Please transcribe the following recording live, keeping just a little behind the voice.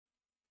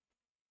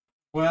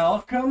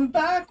Welcome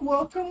back,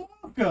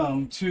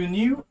 welcome to a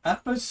new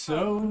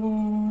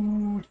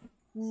episode.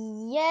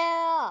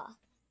 Yeah.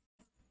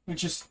 We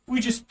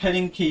just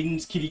petting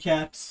Caden's kitty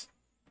cats.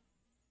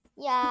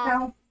 Yeah.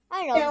 Meow,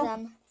 I love meow.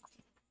 them.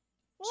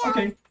 Meow.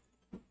 Okay,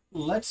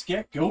 let's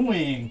get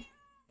going.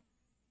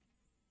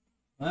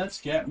 Let's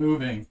get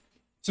moving.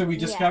 So we Yeah.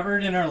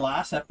 discovered in our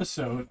last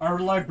episode our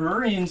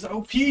librarian's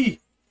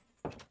OP.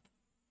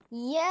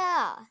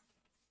 Yeah.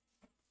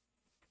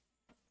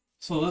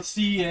 So let's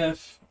see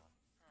if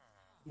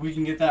we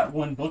can get that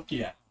one book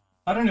yet.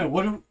 I don't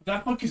know,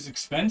 that book is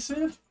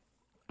expensive?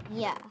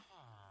 Yeah.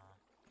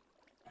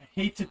 I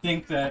hate to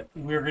think that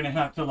we're gonna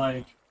have to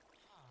like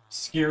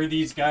scare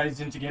these guys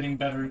into getting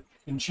better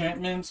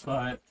enchantments,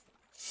 but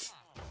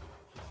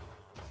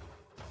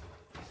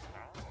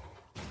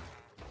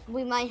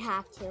We might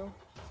have to.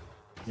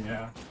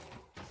 yeah.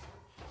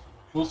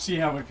 We'll see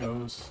how it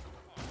goes.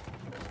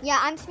 Yeah,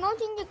 I'm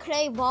smoking the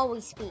clay while we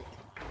speak.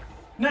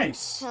 Nice.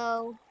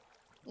 So,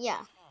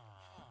 yeah.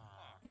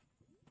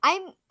 I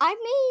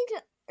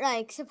made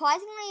like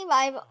surprisingly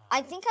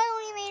I think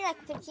I only made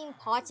like 15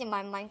 pots in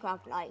my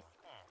Minecraft life.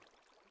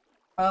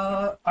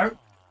 Are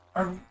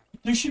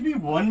there should be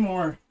one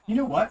more. You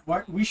know what?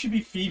 What we should be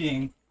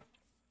feeding?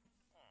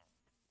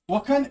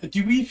 What kind?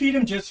 Do we feed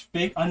them just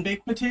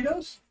unbaked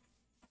potatoes?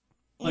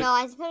 Like- No,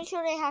 I'm pretty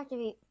sure they have to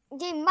be.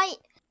 They might.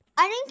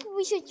 I think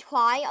we should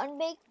try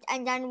unbaked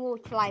and then we'll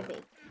try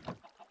baked.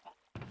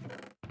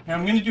 Yeah,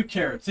 I'm gonna do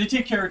carrots. They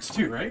take carrots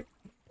too, right?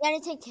 Yeah, they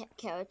take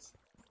carrots.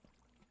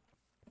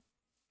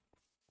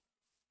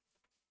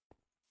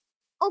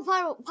 Oh,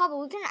 Papa,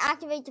 we can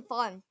activate the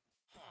farm.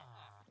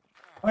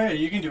 Oh yeah,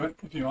 you can do it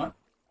if you want.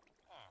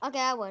 Okay,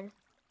 I would.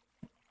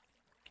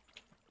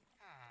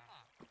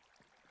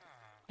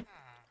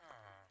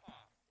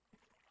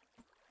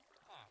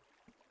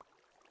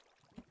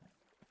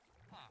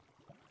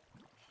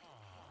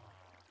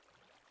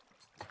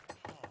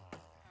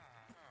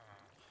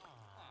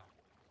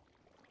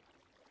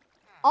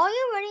 All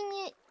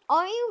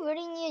you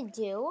really need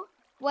to do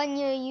when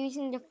you're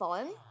using the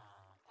farm,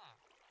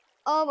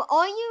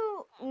 all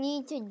you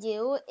need to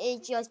do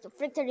is just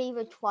flick the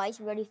lever twice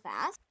really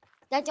fast.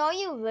 That's all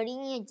you really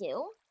need to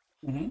do.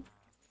 Mm-hmm.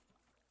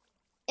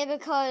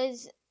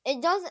 Because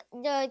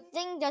the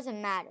thing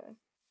doesn't matter.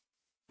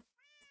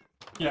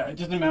 Yeah, it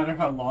doesn't matter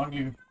how long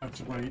you have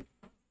to wait.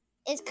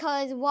 It's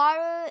because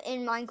water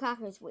in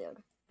Minecraft is weird.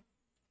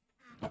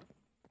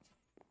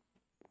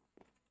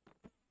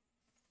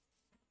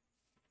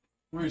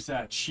 Where's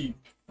that sheep?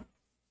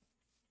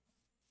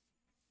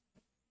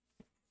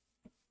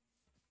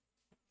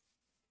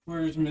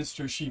 Where's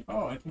Mr. Sheep?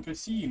 Oh, I think I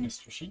see you,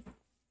 Mr. Sheep.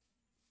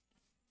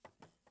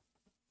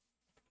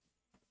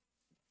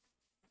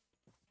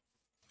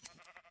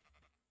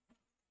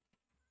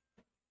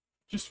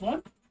 Just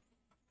one?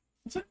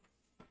 That's it?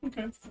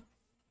 Okay.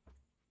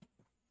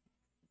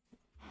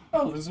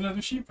 Oh, there's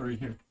another sheep right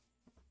here.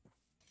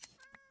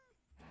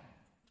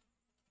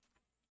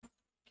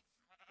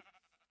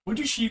 What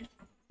do sheep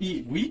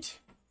eat? Wheat?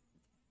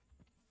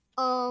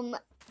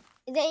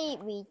 They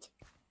eat wheat.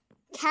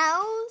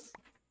 Cows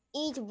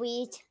eat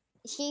wheat.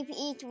 Sheep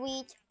eat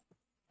wheat.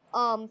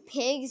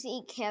 Pigs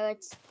eat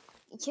carrots.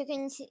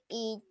 Chickens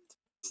eat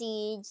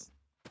seeds.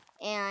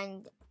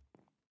 And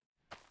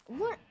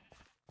what?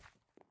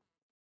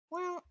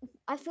 Well,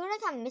 I feel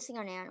like I'm missing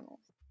an animal.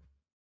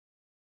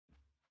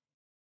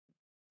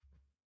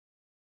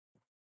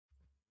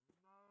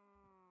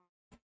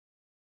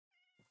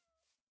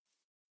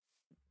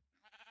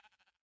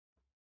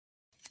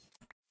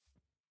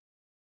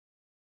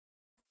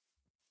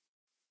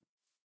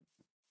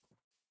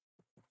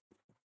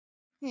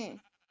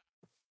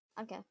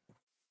 Okay.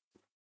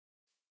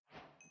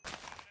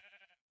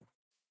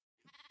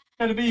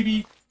 Got a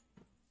baby.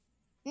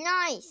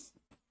 Nice.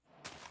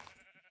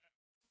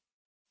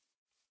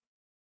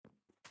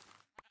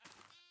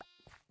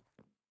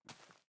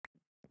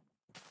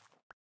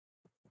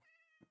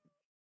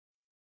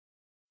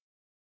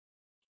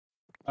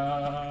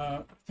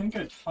 I think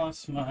I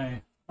tossed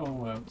my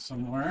hoe out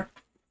somewhere.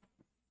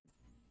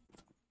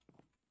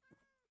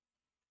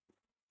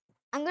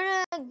 I'm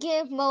gonna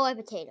give Moa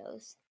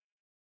potatoes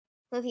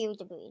for you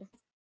to breed.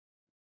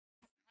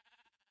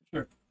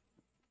 Sure.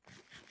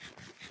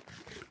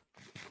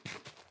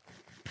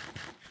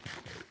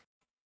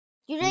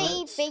 Do they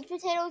eat baked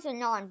potatoes or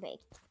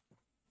non-baked?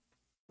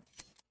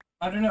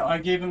 I don't know. I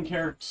gave him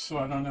carrots, so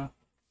I don't know.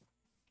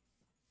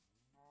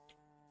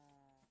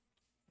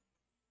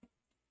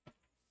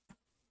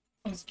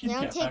 There's a kitty They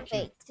don't cat take back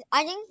here. baked.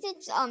 I think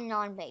it's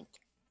non-baked.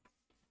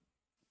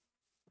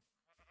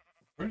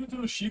 Where did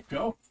those sheep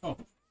go? Oh.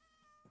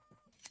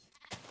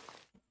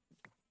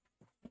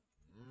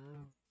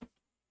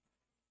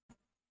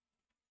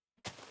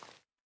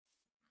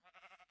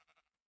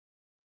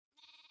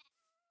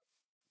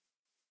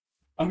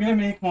 I'm gonna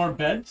make more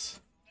beds.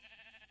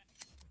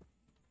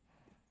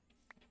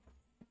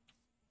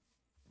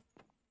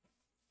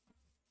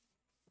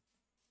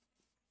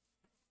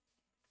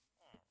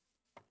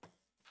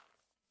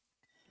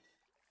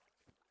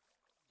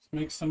 Let's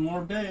make some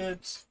more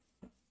beds.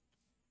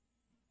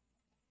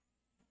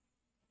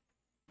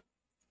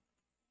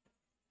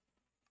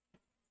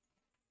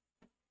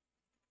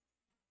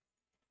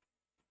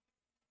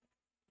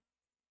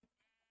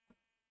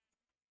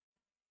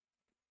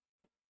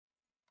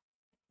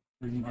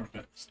 3 more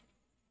beds.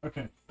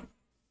 Okay.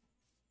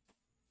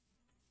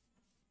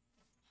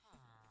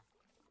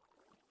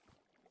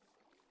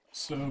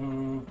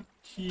 So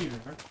here,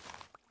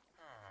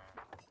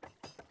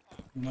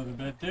 another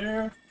bed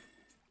there.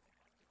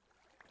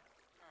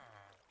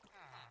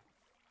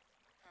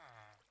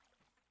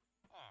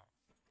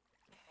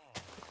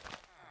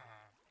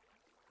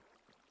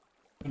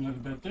 Another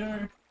bed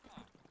there.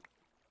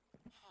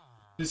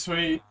 This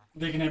way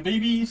they can have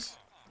babies.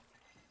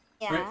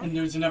 Yeah. Right? And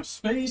there's enough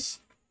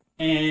space.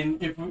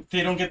 And if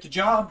they don't get the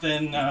job,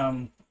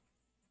 then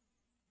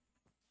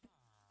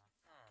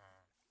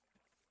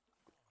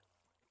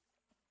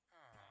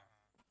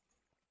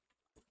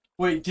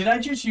wait, did I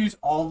just use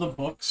all the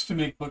books to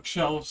make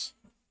bookshelves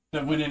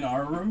that went in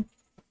our room?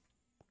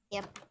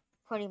 Yep,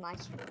 pretty much.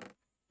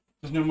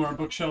 There's no more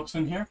bookshelves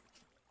in here?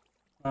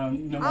 No I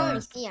don't more really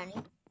see any.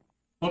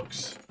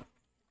 books?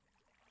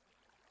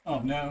 Oh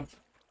no.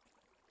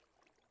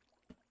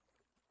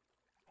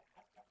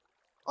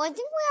 Oh, I think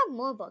we have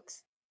more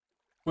books.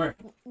 Where?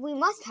 We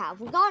must have.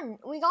 We got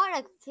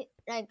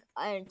like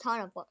a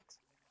ton of books.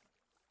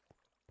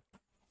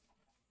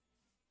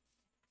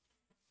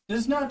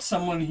 There's not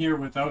someone here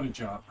without a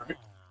job, right?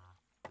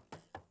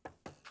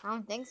 I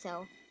don't think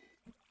so.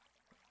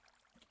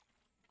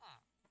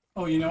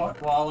 Oh, you know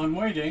what? While I'm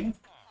waiting...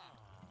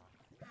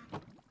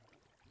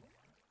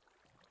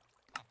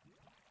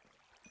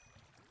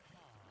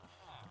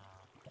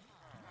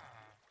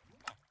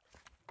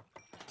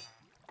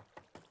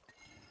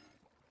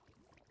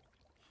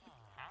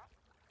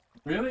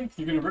 Really?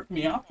 You're gonna rip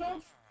me off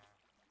now?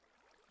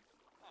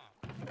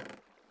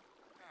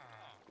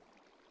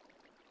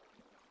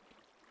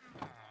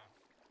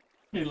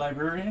 Hey,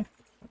 librarian.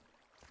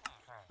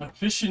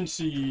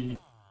 Efficiency.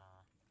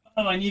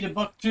 Oh, I need a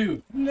book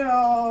too.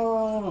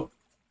 No!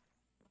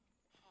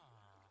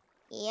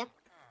 Yep.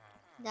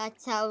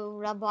 That's how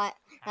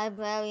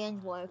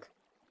librarians work.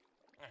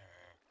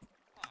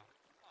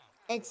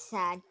 It's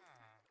sad.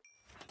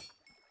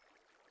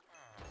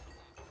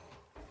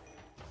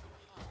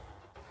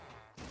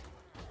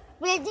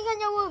 Wait, I think I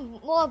know where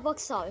more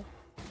books are.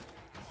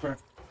 Where?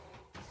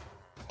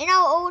 In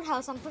our old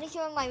house, I'm pretty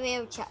sure in my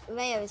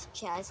Rare's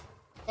chest,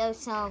 there's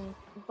some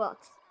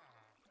books.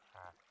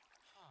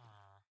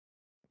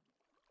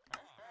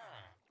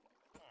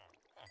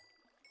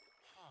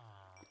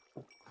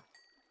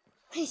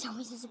 Please tell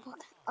me there's a book.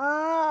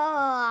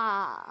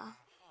 Ah,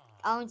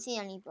 I don't see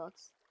any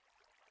books.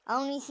 I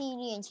only see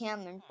the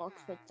enchantment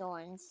books with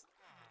thorns.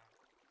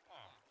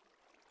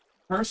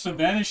 Curse of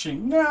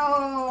Vanishing.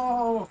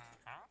 No!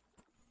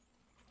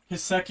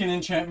 His second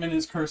enchantment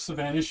is Curse of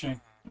Vanishing.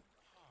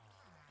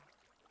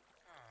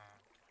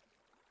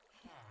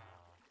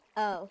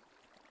 Oh.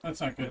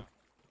 That's not good.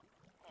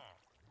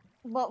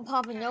 But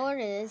Papa, know what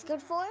it is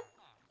good for?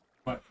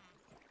 What?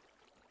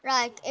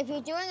 Like, if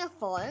you're doing a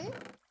farm...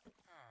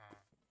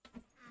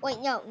 Wait,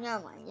 no,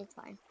 never mind. It's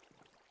fine.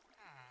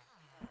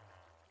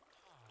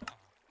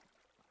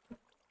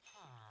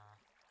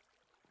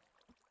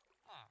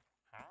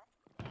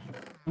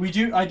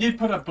 I did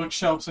put up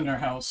bookshelves in our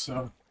house,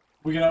 so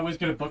we can always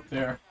get a book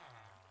there.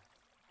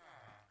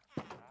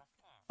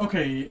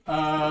 Okay,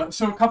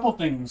 so a couple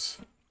things.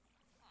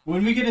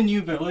 When we get a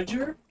new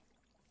villager,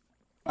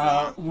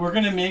 we're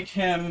gonna make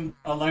him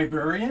a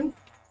librarian.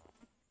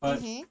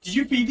 But did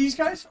you feed these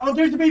guys? Oh,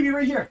 there's the baby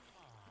right here.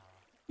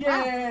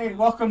 Yay!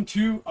 Welcome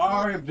to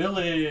our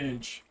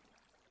village.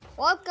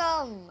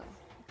 Welcome.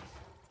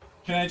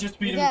 Can I just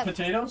feed him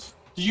potatoes?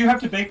 Did you have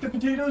to bake the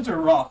potatoes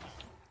or raw?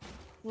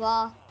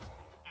 Raw.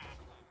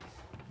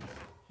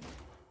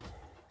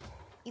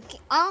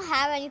 I don't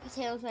have any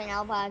potatoes right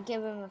now, but I'll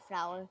give him a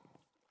flour.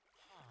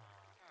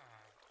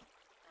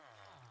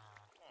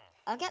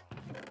 Okay.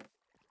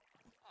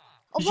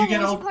 Did you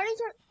get all...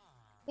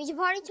 We should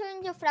probably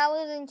turn the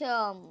flowers into,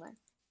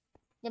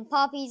 the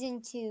poppies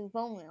into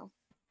bone meal.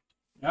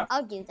 Yeah.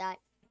 I'll do that.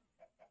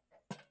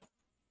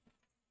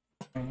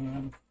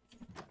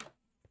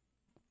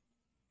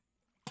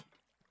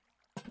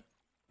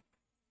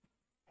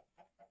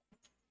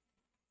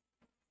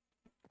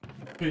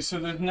 Okay, so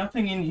there's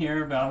nothing in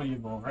here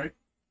valuable, right?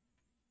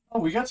 Oh,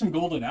 we got some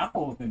golden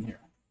apples in here.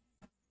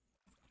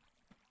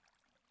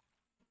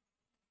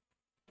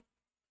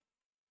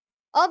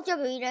 Up to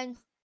reading.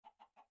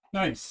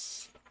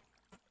 Nice.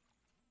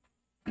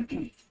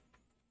 Is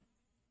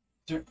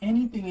there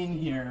anything in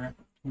here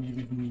we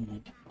would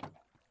need?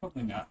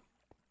 Probably not.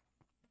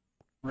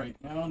 Right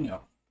now,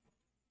 no.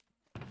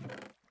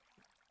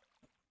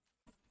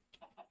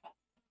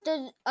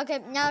 Okay,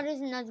 now there's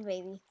another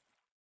baby.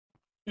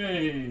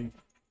 Yay.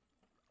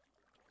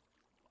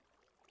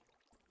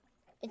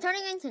 It's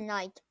turning into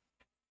night.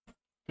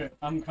 Okay,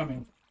 I'm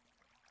coming.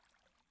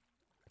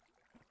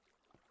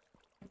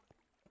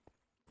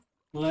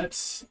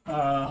 Let's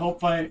hope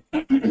by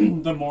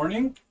the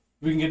morning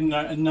we can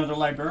get another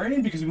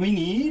librarian because we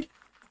need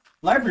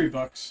library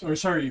books, or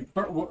sorry,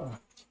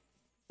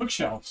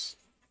 bookshelves.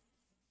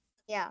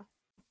 Yeah.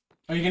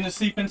 Are you gonna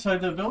sleep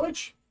inside the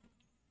village?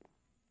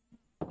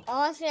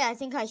 Honestly, I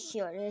think I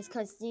should. It's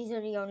because these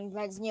are the only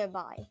beds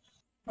nearby.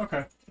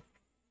 Okay.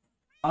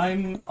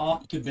 I'm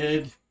off to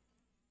bed.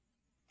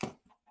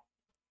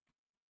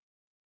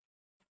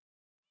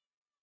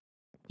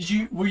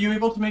 Were you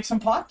able to make some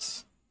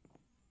pots?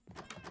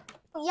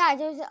 Yeah,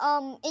 there's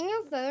in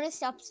your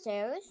furnace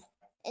upstairs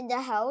in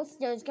the house.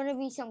 There's gonna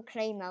be some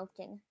clay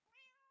melting.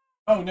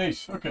 Oh,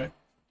 nice. Okay.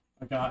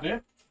 I got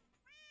it.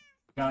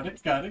 Got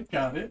it.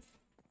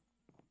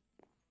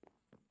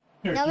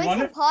 Here, Now you make want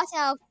some it? pots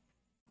now.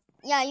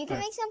 Yeah, you can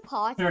Okay. make some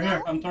pots Here,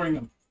 now. I'm throwing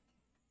them.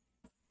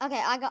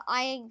 Okay, I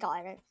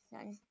got it.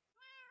 Done.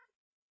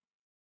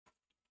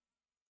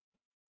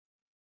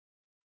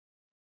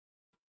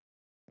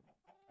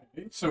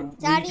 Okay, so we need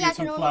Daddy, to I get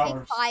can some only make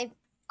flowers. 5.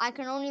 I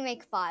can only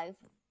make 5.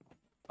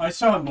 I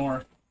saw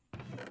more.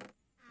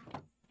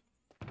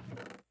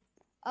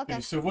 Okay.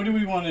 Okay, so what do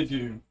we want to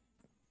do?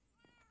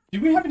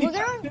 Do we have any We're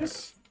gonna.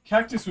 cactus?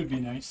 Cactus would be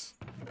nice.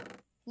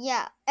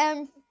 Yeah,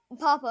 and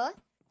Papa,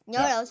 you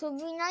know what Yeah. else would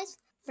be nice?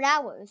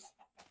 Flowers.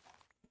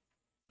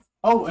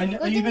 Oh, and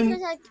Good thing even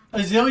there's like.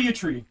 azalea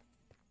tree.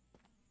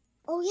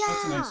 Oh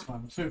That's a yeah. nice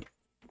one too.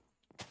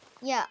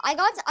 Yeah,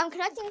 I'm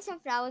collecting some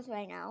flowers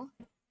right now.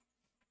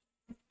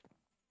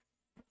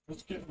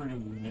 Let's get rid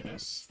of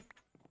this.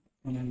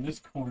 And in this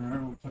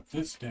corner, we'll put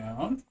this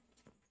down.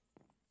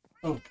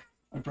 Oh,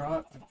 I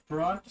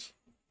brought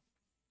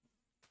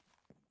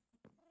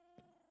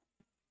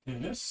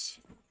this.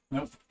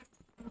 Nope.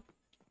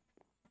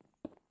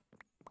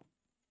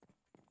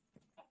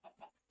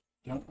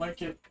 Don't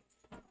like it.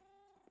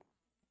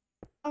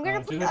 I'm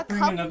gonna put did I a bring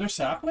cup. another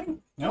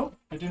sapling? Nope,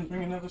 I didn't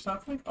bring another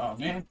sapling. Oh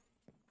man.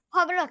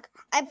 Papa, look,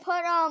 I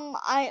put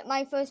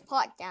my first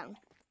pot down,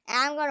 and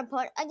I'm gonna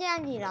put a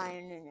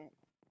dandelion in it.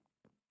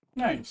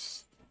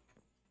 Nice.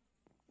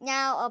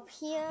 Now up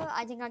here,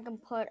 I think I can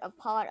put a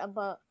pot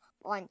above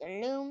on the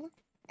loom,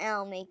 and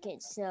I'll make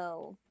it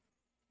so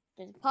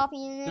there's a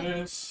poppy in it.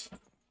 This,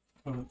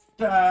 put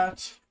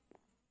that,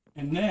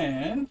 and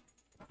then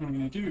what I'm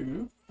gonna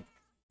do,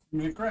 I'm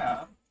gonna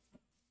grab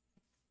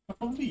a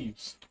couple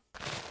leaves.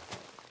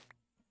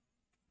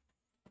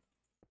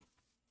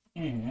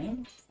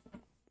 And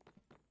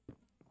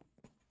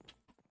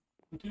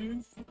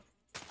do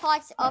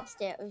Pot's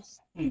upstairs.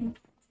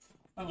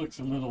 that looks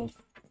a little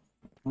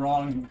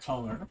wrong in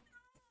color.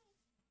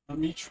 Let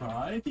me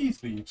try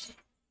these leaves.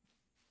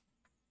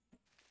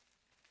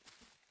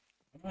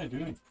 What am I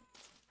doing?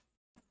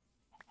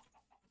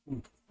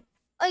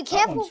 Oh, you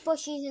can't one's- put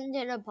bushes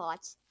into the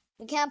pots.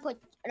 You can't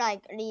put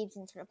like leaves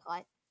into the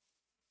pot.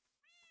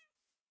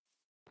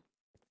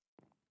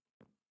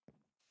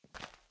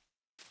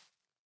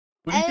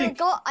 What do you And think?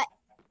 go,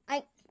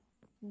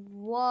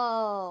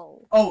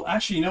 whoa. Oh,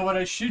 actually, you know what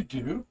I should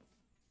do?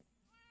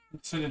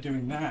 Instead of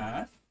doing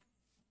that,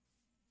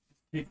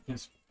 take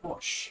this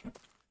bush.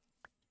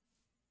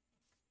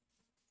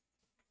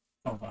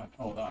 Hold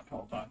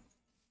on.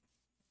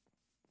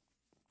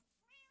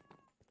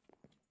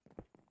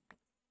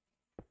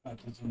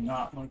 That does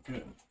not look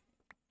good.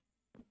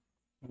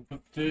 We'll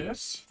put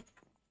this.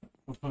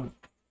 We'll put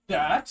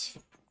that.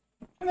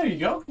 And there you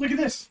go. Look at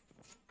this.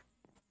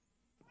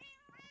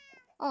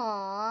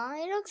 Aw,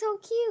 it looks so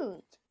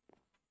cute.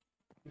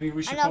 I think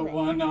we should love put it.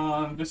 one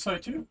on this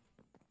side too.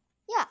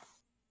 Yeah.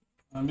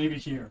 Maybe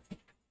here.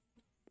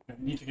 Okay,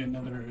 I need to get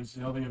another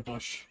azalea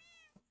bush.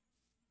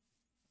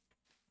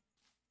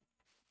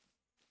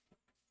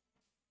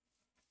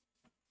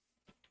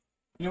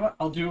 You know what?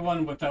 I'll do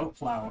one without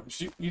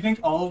flowers. You think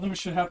all of them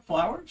should have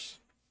flowers?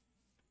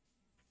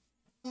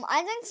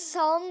 I think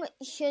some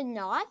should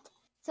not,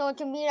 so it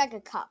can be like a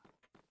cup.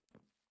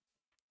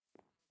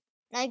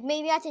 Like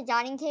maybe at the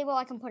dining table,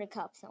 I can put a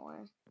cup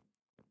somewhere.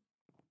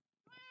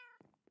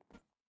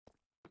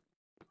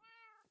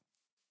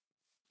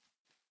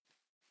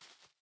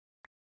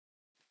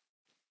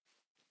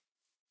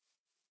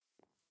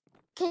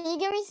 Can you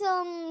give me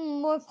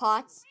some more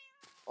pots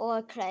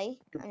or clay?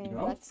 I mean,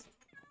 go. bricks.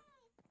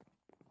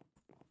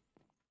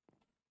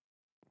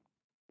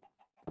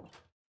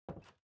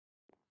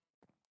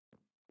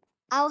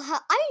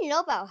 I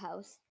love our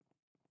house.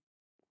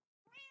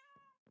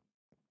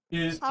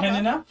 Is How 10 about-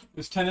 enough?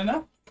 Is 10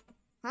 enough?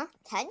 Huh?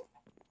 10?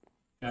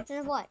 Yeah. 10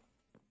 of what?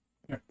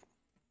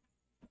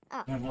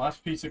 And the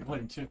last piece of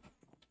clay too.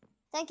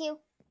 Thank you.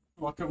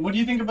 Welcome. What do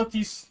you think about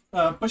these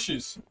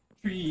bushes,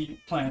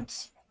 tree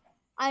plants?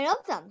 I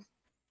love them.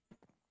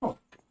 Cool.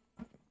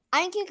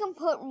 I think you can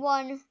put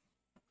one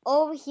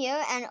over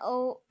here and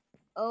over.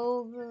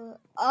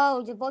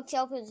 Oh, the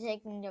bookshelf is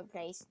taking their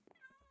place.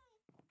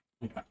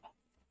 Yeah.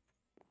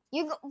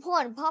 You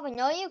could, Papa, you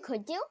know what you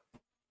could do?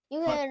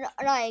 You could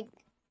like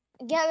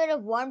get rid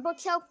of one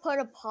bookshelf, put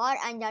a pot,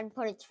 and then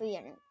put a tree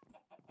in it.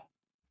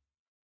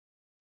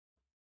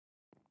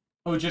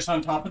 Oh, just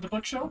on top of the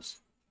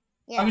bookshelves?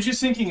 Yeah. I was just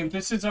thinking, if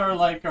this is our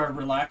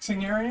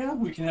relaxing area,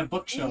 we can have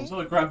bookshelves.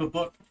 I'll grab a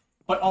book.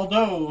 But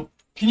although,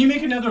 can you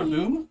make another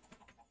loom?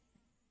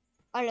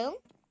 A loom?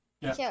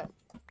 Yeah. Sure.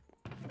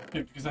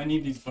 Okay, because I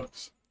need these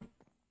books.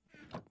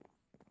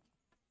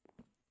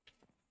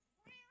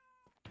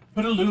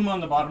 Put a loom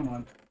on the bottom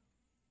one.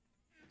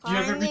 Do you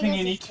have I everything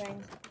you a need?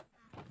 string.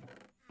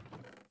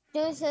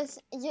 There's this.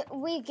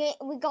 We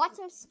got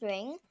some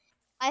string.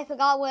 I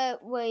forgot where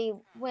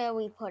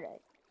we put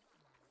it.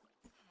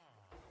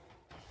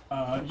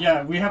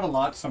 Yeah, we have a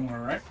lot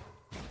somewhere, right?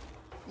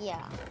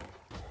 Yeah.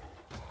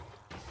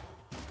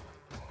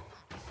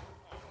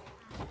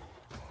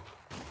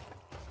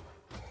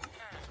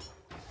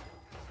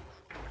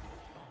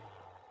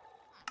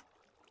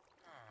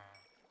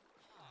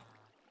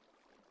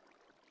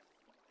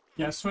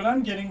 Guess what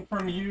I'm getting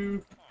from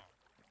you?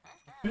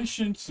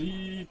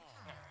 Efficiency.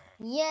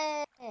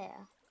 Yeah.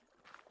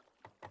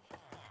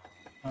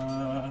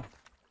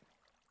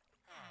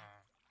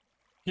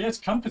 He has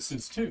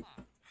compasses too.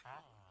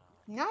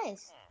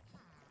 Nice.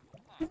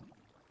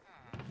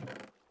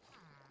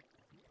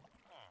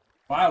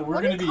 Wow, we're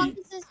What gonna do be.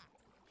 compasses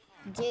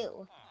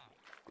do?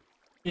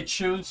 It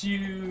shows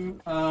you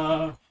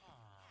the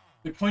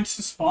points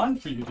to spawn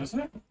for you, doesn't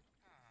it?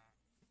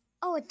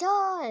 Oh, it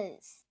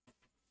does.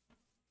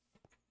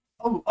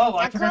 Oh,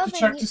 I forgot to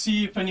check to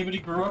see if anybody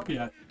grew up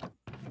yet. Put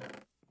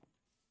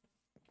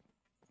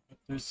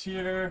this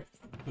here.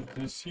 Put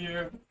this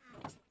here.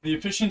 The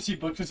efficiency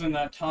book is in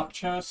that top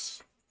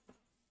chest.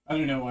 I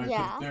don't know why I put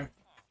it there.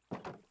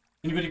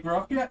 Anybody grow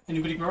up yet?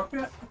 Anybody grow up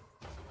yet?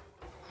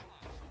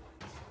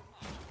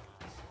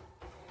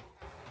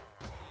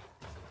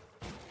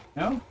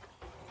 No?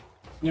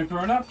 No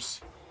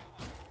grown-ups?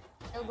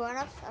 No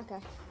grown-ups? Okay.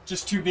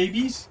 Just 2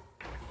 babies?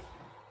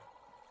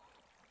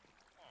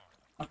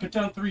 I'll put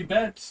down 3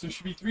 beds. There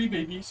should be 3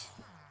 babies.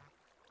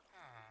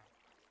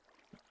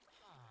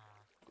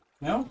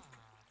 No?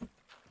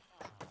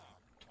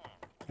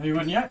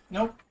 Anyone yet?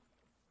 Nope.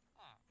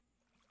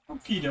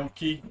 Okie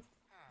dokie.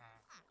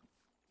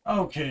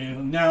 Okay,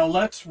 now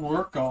let's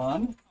work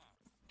on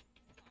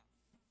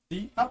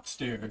the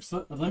upstairs.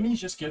 Let me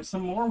just get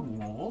some more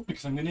wool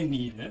because I'm going to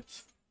need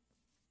it.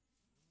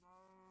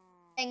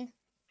 String.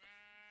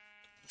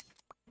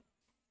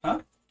 Huh?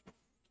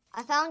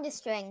 I found a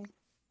string.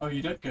 Oh,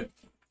 you did? Good.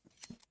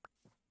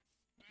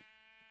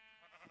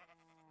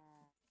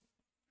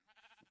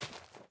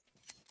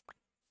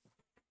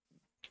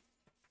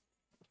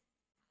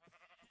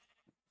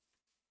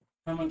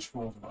 How much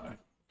wool do I?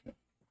 Okay.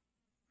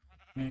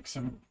 Make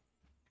some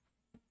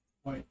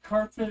white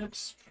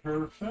carpets.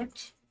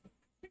 Perfect. I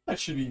think that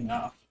should be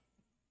enough.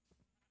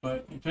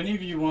 But if any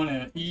of you want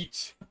to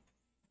eat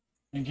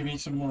and give me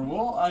some more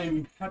wool,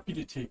 I'm happy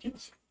to take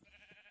it.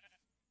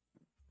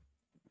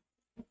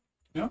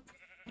 No?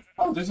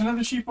 Oh, there's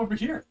another sheep over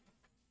here.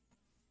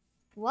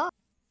 What?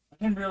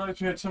 I didn't realize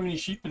we had so many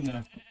sheep in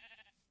the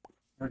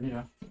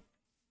area.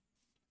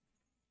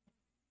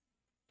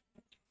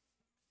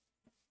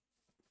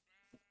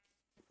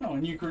 Oh,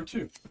 and you grew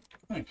too.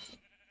 Nice. It's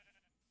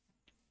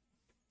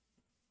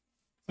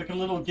like a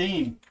little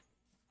game.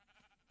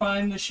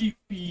 Find the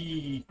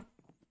sheepy.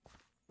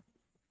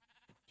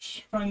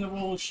 Find the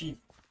wool sheep.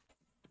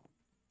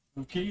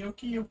 Okay,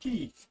 okay,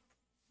 okay.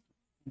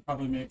 We'll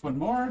probably make one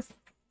more.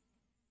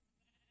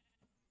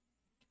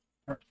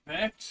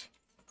 Perfect.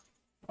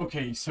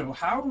 Okay, so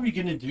how are we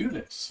going to do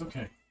this?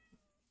 Okay.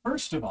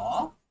 First of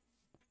all,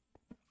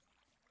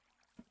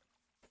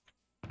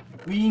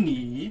 we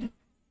need...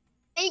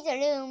 Laser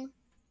loom.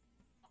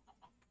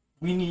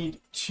 We need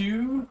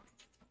 2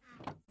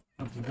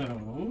 of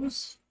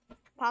those.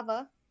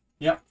 Papa.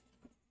 Yep.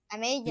 I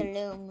made the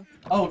loom.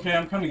 Oh, okay,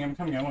 I'm coming.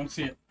 I want to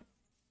see it.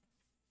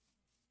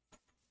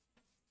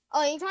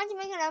 Oh, you're trying to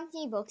make an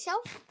empty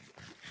bookshelf?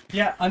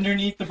 Yeah,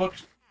 underneath the book,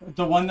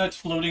 the one that's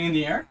floating in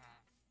the air.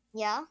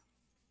 Yeah.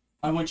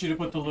 I want you to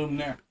put the loom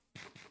there.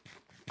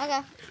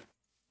 Okay.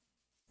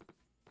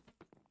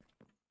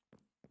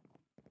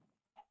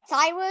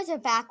 Sideways or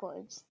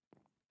backwards?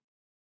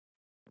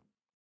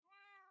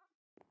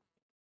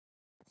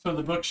 So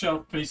the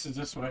bookshelf faces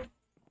this way.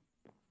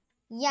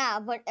 Yeah,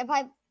 but if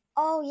I...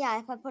 Oh, yeah,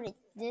 if I put it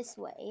this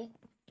way.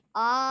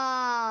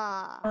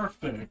 Ah.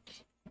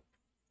 Perfect.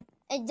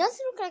 It does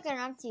look like an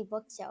empty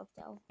bookshelf,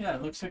 though. Yeah,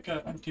 it looks like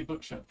an empty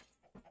bookshelf.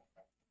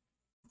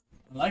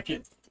 I like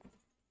it.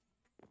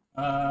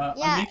 Yeah,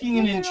 I'm making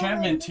an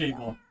enchantment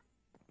table.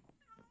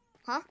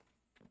 Huh?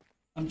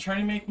 I'm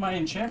trying to make my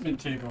enchantment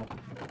table.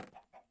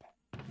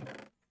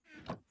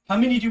 How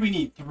many do we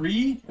need?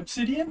 3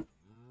 obsidian?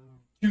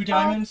 2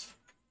 diamonds?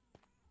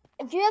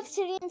 If you have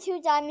obsidian,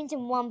 2 diamonds,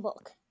 and 1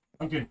 book.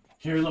 Okay,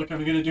 here, look,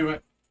 I'm gonna do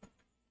it.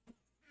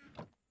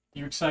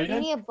 You excited? You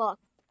need a book.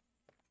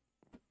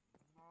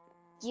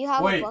 Do you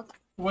have a book?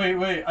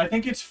 Wait, I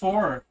think it's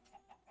 4.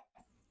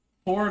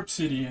 4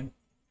 obsidian.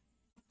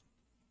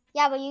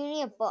 Yeah, but you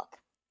need a book.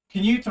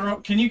 Can you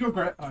go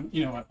grab,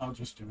 you know what, I'll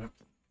just do it.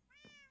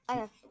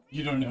 Okay.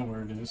 You don't know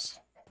where it is.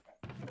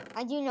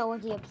 I do know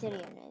what the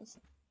obsidian is.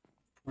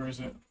 Where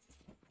is it?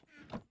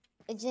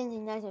 It's in the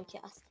nether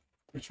chest.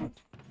 Which one?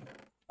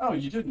 Oh,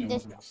 you did know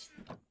This where it is.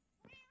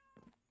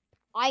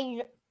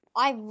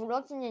 I've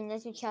looked in the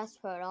nether chest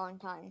for a long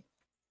time.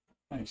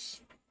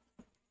 Nice.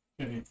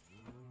 Okay.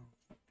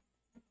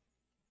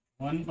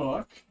 1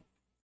 book.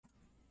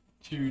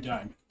 2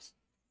 diamonds.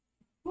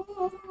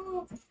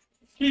 Whoa.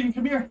 Kaden,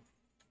 come here.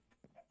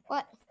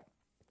 What?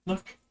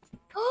 Look.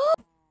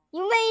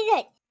 You made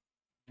it!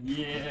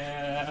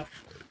 Yeah.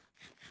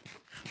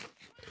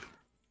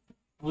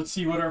 Let's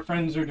see what our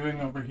friends are doing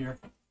over here.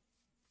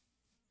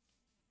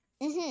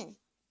 Mm-hmm.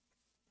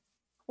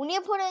 We need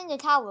to put it in the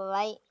tower,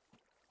 right?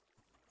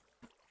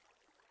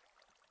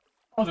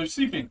 Oh, they're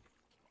sleeping.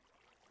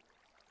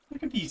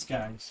 Look at these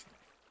guys.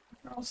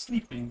 They're all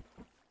sleeping.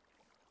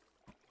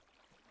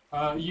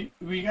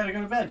 We gotta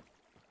go to bed.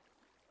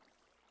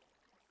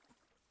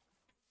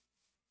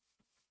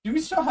 Do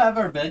we still have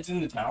our beds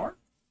in the tower?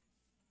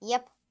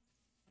 Yep.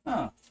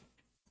 Huh.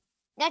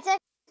 That's like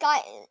sky.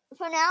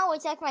 For now,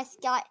 it's like my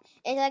sky.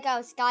 It's like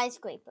our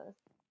skyscraper,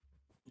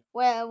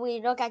 where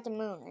we look at the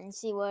moon and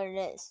see what it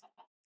is.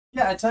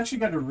 Yeah, it's actually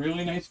got a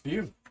really nice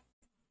view.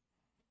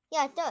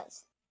 Yeah, it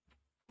does.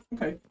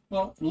 Okay,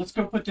 well, let's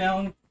go put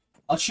down...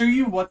 I'll show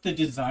you what the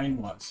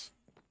design was.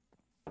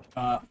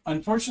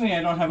 Unfortunately,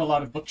 I don't have a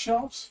lot of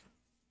bookshelves.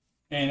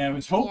 And I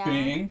was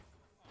hoping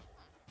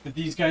that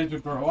these guys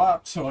would grow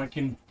up so I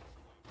can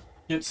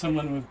get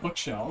someone with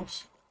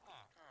bookshelves.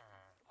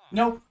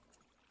 Nope.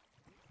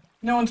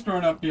 No one's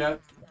grown up yet.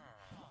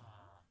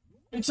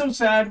 It's so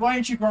sad. Why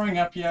aren't you growing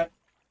up yet?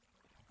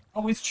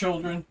 Always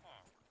children.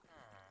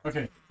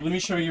 Okay, let me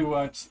show you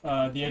what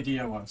the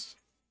idea was.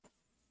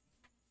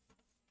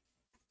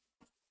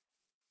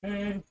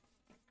 Okay.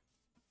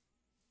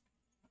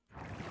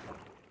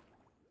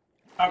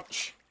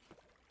 Ouch.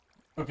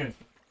 Okay,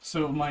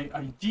 so my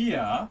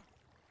idea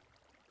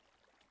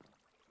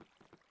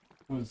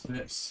was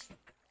this.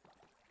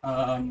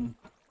 So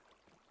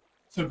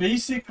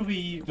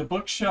basically, the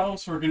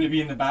bookshelves were going to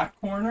be in the back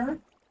corner,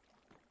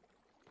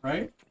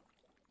 right?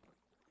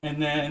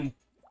 And then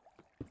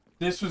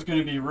this was going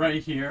to be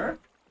right here.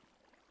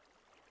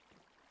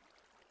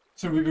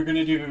 So we were going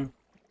to do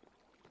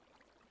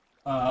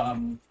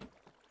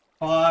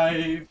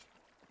 5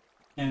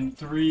 and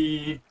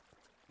 3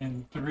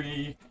 and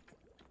 3.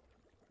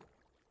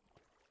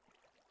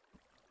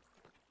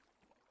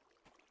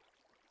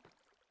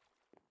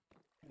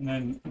 And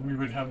then we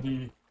would have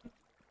the...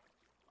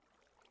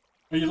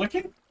 Are you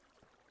looking?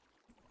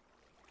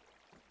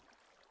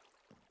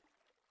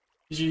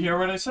 Did you hear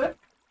what I said?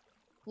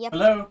 Yep.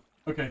 Hello?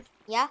 Okay.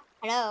 Yeah.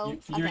 Hello.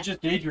 You're Okay.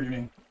 just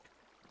daydreaming.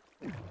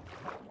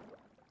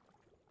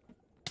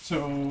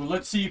 So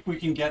let's see if we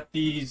can get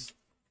these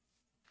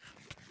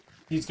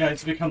guys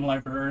to become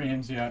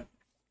librarians yet.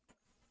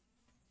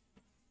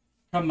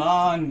 Come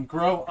on,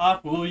 grow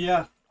up, will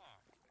ya?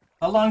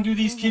 How long do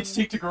these kids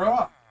take to grow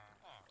up?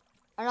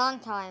 A long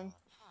time.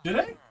 Do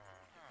they?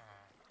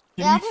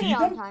 Yeah, Can we pretty feed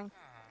long them? time.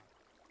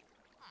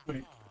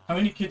 Wait, how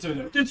many kids are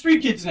there? There's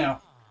 3 kids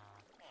now.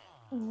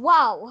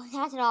 Wow,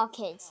 that's a lot of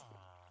kids.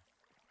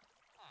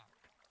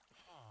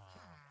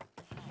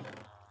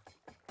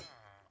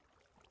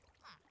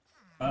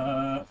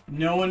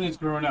 No one is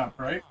growing up,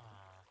 right?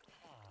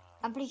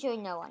 I'm pretty sure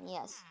no one.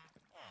 Yes.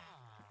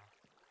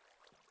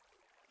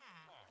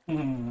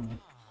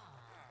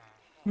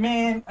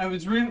 Man, I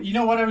was really... You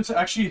know what I was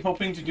actually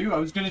hoping to do? I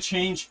was going to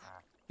change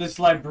this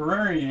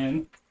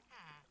librarian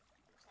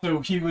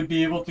so he would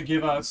be able to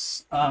give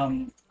us,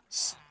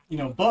 you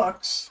know,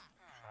 books.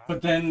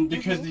 But then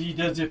because he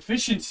does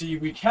efficiency,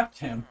 we kept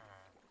him.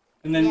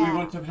 And then we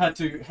wouldn't have had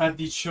to have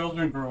these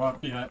children grow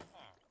up yet.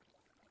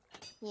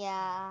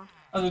 Yeah.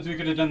 Otherwise, we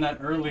could have done that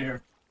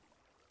earlier.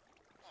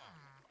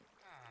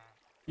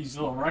 These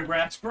little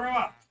rugrats grow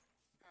up.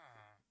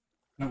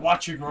 Now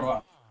watch you grow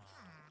up.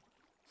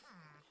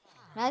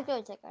 That's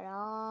gonna take a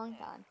long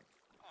time.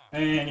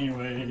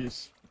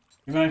 Anyways,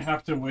 you might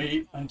have to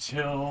wait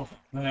until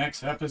the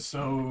next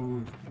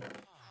episode.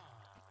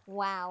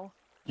 Wow.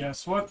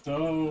 Guess what,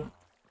 though?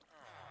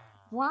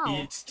 Wow.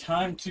 It's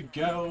time to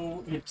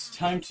go. It's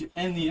time to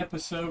end the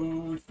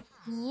episode.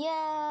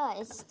 Yeah,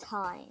 it's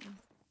time.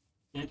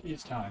 It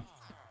is time.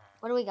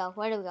 Where do we go?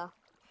 Where do we go?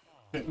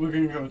 Okay, we're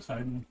gonna go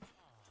outside and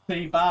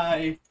say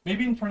bye.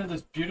 Maybe in front of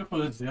this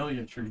beautiful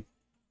azalea tree.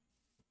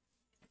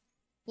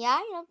 Yeah,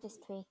 I love this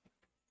tree.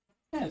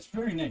 Yeah, it's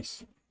very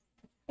nice.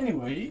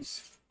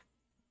 Anyways,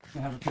 I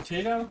have a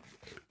potato.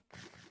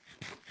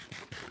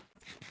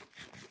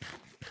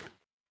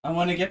 I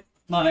want to get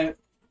my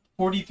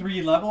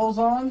 43 levels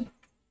on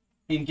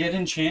and get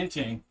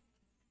enchanting.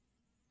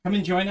 Come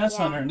and join us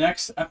on our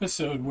next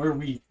episode where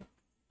we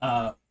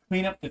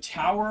clean up the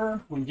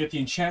tower, we get the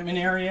enchantment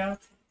area,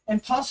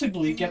 and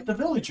possibly get the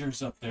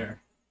villagers up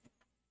there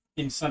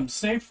in some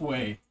safe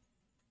way.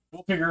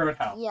 We'll figure out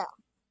how. Yeah.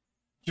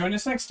 Join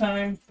us next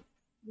time.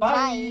 Bye.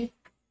 Bye.